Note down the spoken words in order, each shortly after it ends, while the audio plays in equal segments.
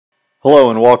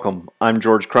Hello and welcome. I'm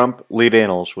George Crump, Lead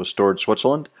Analyst with Storage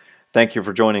Switzerland. Thank you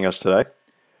for joining us today.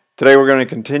 Today we're going to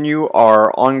continue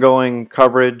our ongoing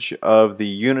coverage of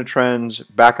the Unitrends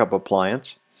backup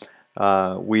appliance.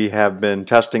 We have been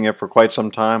testing it for quite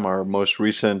some time. Our most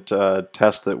recent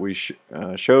test that we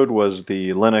showed was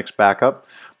the Linux backup.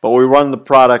 But we run the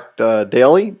product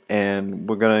daily, and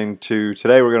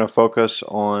today we're going to focus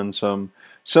on some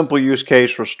simple use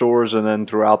case restores, and then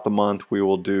throughout the month we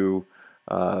will do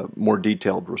more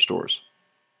detailed restores.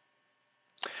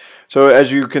 So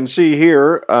as you can see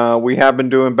here, we have been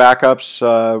doing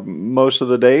backups most of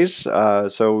the days,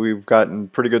 so we've gotten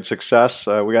pretty good success.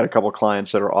 We got a couple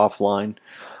clients that are offline,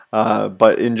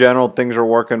 but in general things are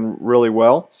working really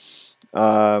well.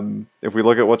 If we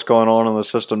look at what's going on in the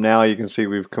system now, you can see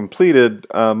we've completed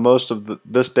most of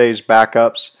this day's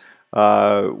backups.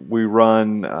 We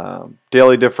run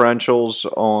daily differentials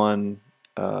on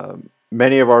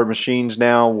many of our machines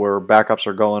now where backups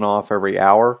are going off every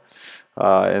hour,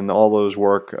 and all those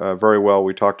work very well.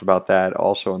 We talked about that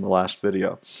also in the last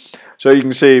video. So you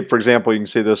can see, for example, you can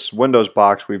see this Windows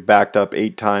box we've backed up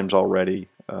 8 times already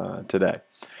today.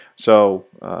 So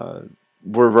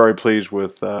we're very pleased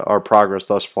with our progress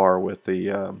thus far with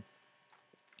the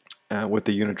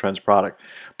Unitrends product.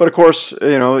 But of course,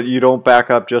 you don't back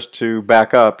up just to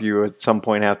back up. You at some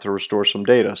point have to restore some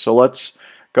data. So let's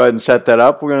go ahead and set that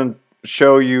up. We're going to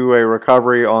show you a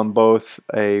recovery on both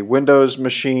a Windows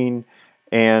machine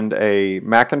and a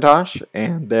Macintosh,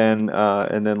 and then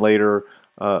later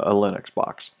a Linux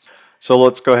box. So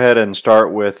let's go ahead and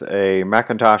start with a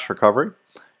Macintosh recovery.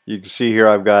 You can see here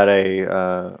I've got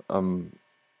a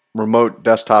remote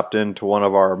desktoped into one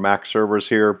of our Mac servers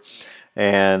here,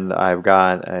 and I've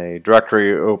got a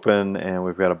directory open, and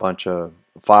we've got a bunch of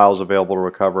files available to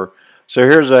recover. So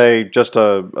here's just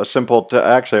a simple,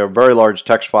 actually a very large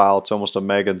text file. It's almost a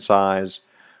meg in size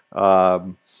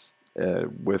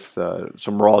with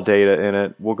some raw data in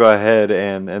it. We'll go ahead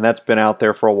and that's been out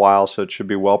there for a while, so it should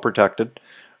be well protected.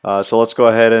 So let's go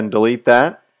ahead and delete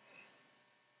that.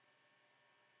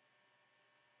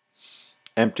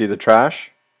 Empty the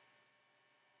trash.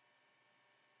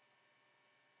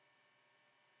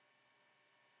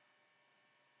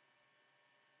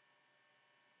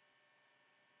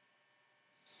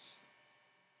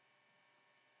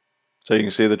 So you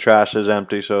can see the trash is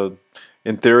empty. So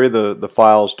in theory, the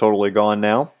file is totally gone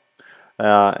now.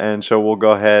 And so we'll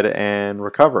go ahead and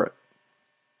recover it.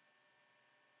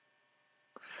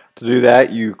 To do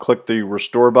that, you click the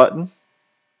Restore button.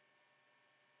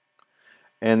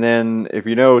 And then if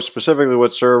you know specifically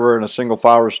what server in a single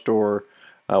file restore,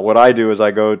 what I do is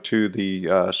I go to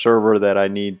the server that I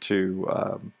need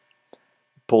to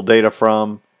pull data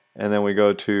from, and then we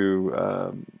go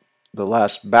to the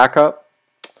last backup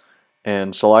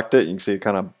and select it. You can see it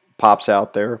kind of pops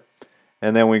out there,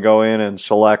 and then we go in and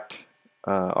select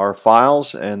our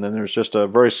files, and then there's just a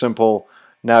very simple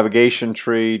navigation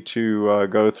tree to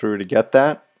go through to get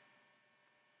that.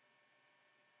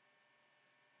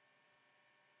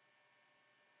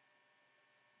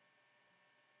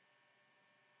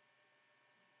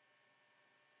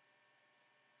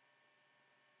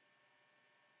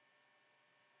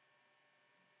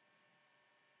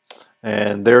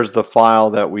 And there's the file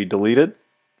that we deleted.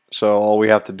 So all we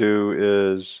have to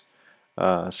do is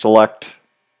select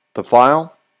the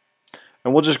file,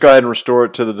 and we'll just go ahead and restore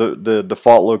it to the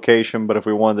default location, but if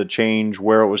we wanted to change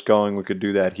where it was going, we could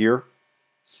do that here.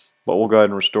 But we'll go ahead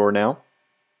and restore now.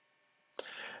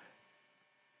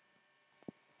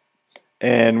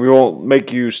 And we won't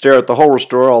make you stare at the whole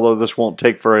restore, although this won't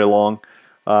take very long.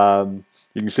 You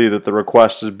can see that the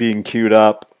request is being queued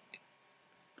up.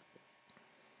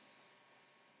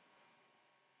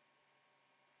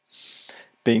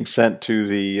 Being sent to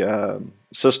the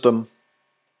system.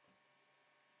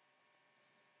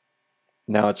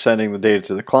 Now it's sending the data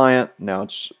to the client. Now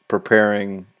it's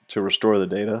preparing to restore the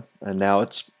data, and now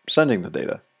it's sending the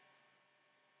data.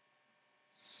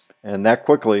 And that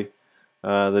quickly,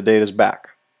 the data is back.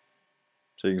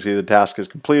 So you can see the task is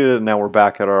completed, and now we're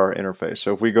back at our interface.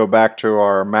 So if we go back to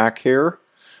our Mac here,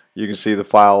 you can see the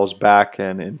file is back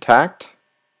and intact,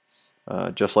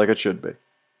 just like it should be.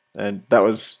 And that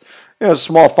was a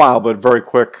small file, but very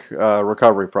quick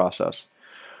recovery process.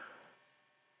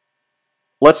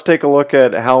 Let's take a look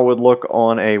at how it would look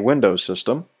on a Windows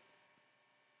system.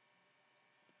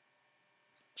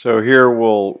 So here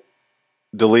we'll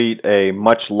delete a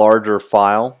much larger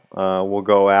file. We'll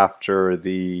go after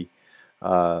the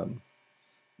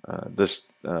this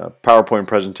PowerPoint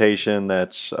presentation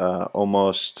that's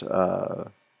almost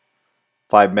 5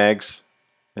 megs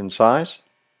in size.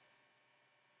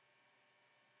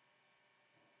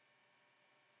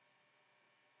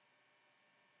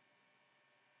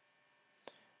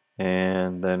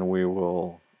 and then we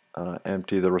will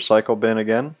empty the recycle bin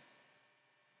again.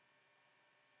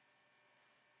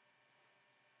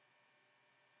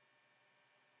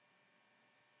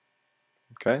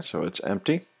 Okay, so it's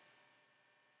empty.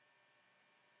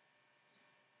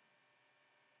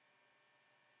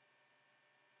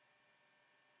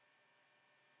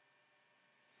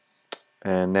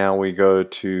 And now we go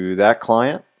to that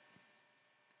client,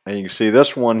 and you can see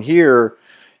this one here.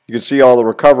 You can see all the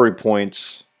recovery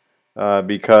points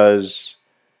because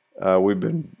we've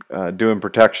been doing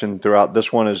protection throughout.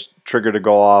 This one is triggered to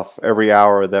go off every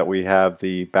hour that we have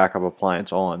the backup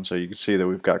appliance on. So you can see that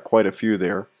we've got quite a few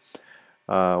there.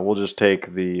 We'll just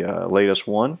take the latest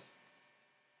one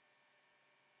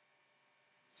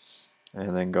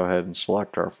and then go ahead and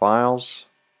select our files.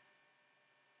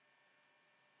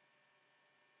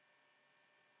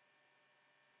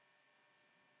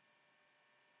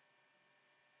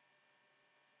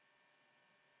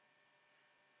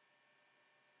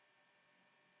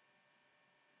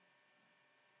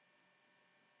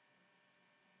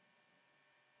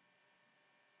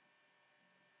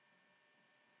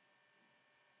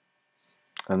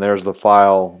 And there's the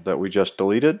file that we just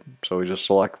deleted. So we just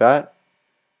select that,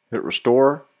 hit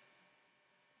restore.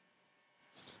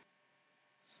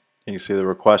 You can see the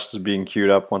request is being queued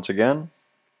up once again.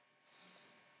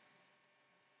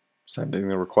 Sending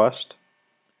the request.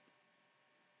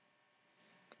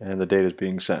 And the data is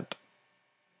being sent.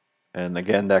 And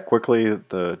again, that quickly,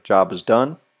 the job is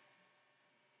done.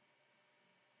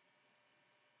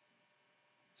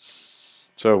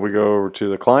 So if we go over to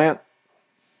the client,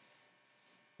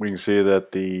 we can see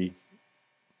that the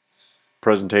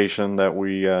presentation that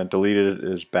we deleted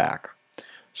is back.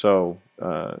 So,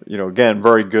 again,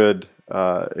 very good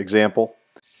example.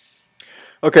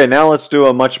 Okay, now let's do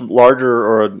a much larger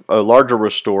or a larger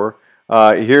restore.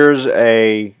 Here's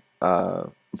a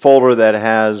folder that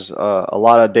has a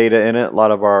lot of data in it, a lot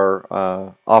of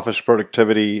our office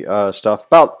productivity stuff,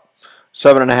 about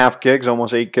 7.5 gigs,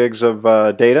 almost 8 gigs of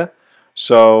data.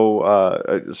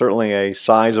 So certainly a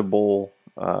sizable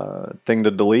thing to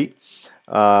delete.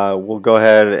 We'll go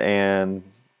ahead and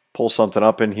pull something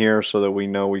up in here so that we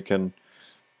know we can.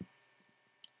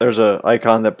 There's an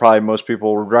icon that probably most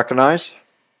people would recognize.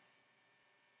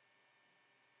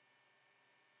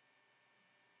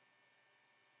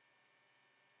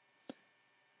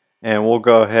 And we'll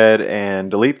go ahead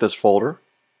and delete this folder.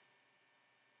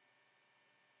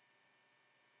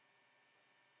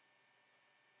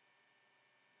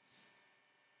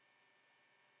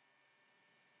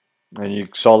 And you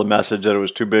saw the message that it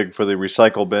was too big for the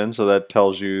recycle bin, so that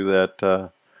tells you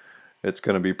that it's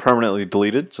going to be permanently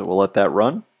deleted. So we'll let that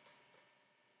run.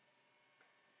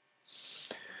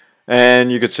 And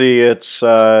you can see it's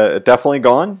definitely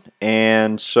gone,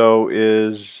 and so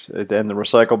is, and the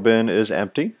recycle bin is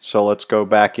empty. So let's go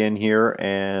back in here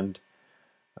and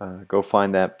go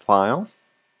find that file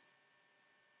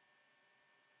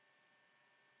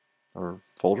or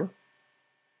folder.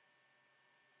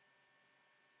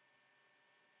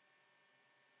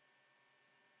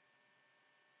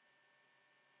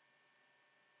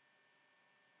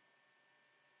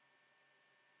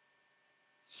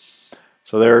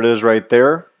 So there it is right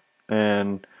there,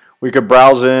 and we could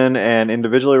browse in and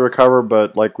individually recover,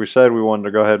 but like we said, we wanted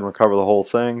to go ahead and recover the whole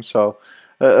thing. So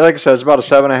like I said, it's about a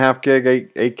 7.5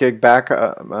 gig, 8 gig back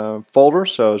folder,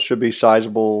 so it should be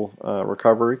sizable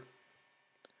recovery.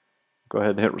 Go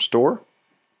ahead and hit restore.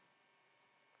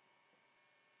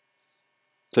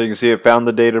 So you can see it found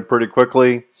the data pretty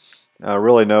quickly,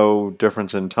 really no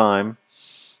difference in time,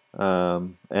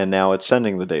 and now it's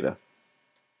sending the data.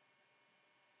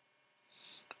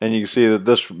 And you can see that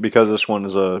this, because this one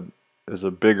is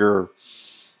a bigger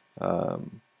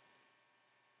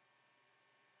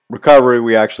recovery,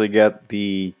 we actually get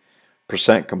the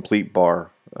 % complete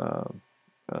bar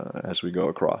as we go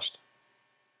across.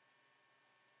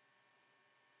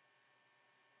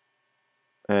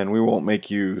 And we won't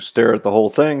make you stare at the whole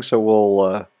thing, so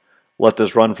we'll let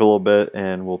this run for a little bit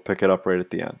and we'll pick it up right at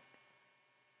the end.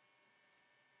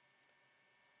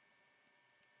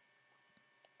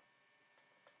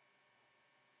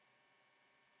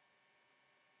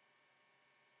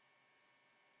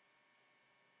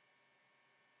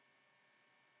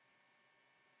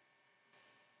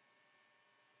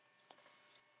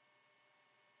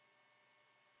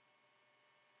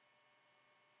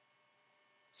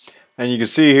 And you can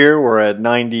see here we're at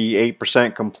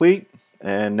 98% complete,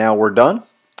 and now we're done.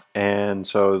 And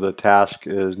so the task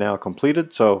is now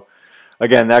completed. So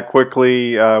again, that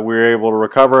quickly we were able to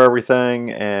recover everything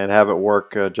and have it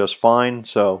work just fine.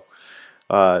 So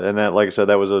And that, like I said,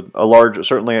 that was a large,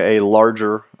 certainly a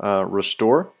larger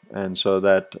restore, and so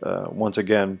that once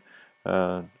again,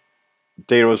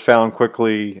 data was found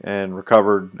quickly and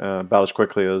recovered about as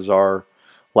quickly as our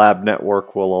lab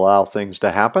network will allow things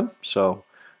to happen. So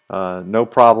no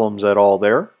problems at all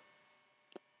there.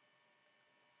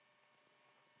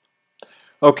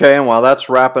 Okay, and while that's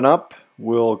wrapping up,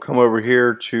 we'll come over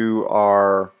here to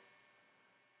our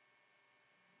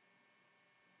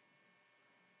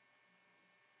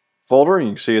folder. You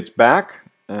can see it's back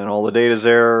and all the data's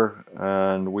there,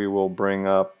 and we will bring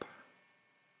up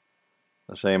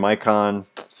the same icon,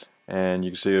 and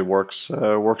you can see it works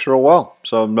real well.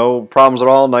 So no problems at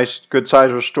all. Nice, good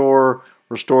size restore.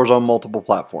 Restores on multiple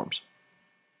platforms.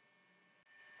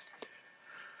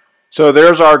 So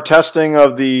there's our testing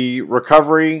of the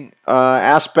recovery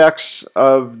aspects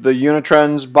of the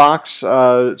Unitrends box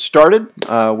started.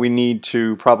 We need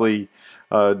to probably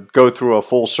go through a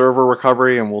full server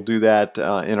recovery, and we'll do that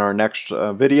in our next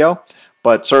video.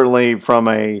 But certainly from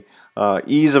a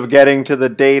ease of getting to the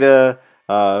data,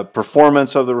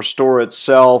 performance of the restore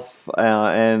itself,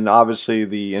 and obviously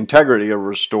the integrity of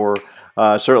restore,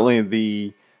 certainly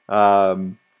the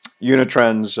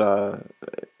Unitrends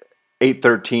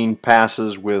 813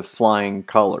 passes with flying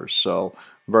colors. So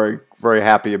very, very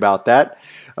happy about that.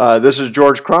 This is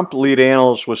George Crump, lead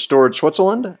analyst with Storage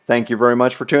Switzerland. Thank you very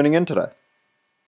much for tuning in today.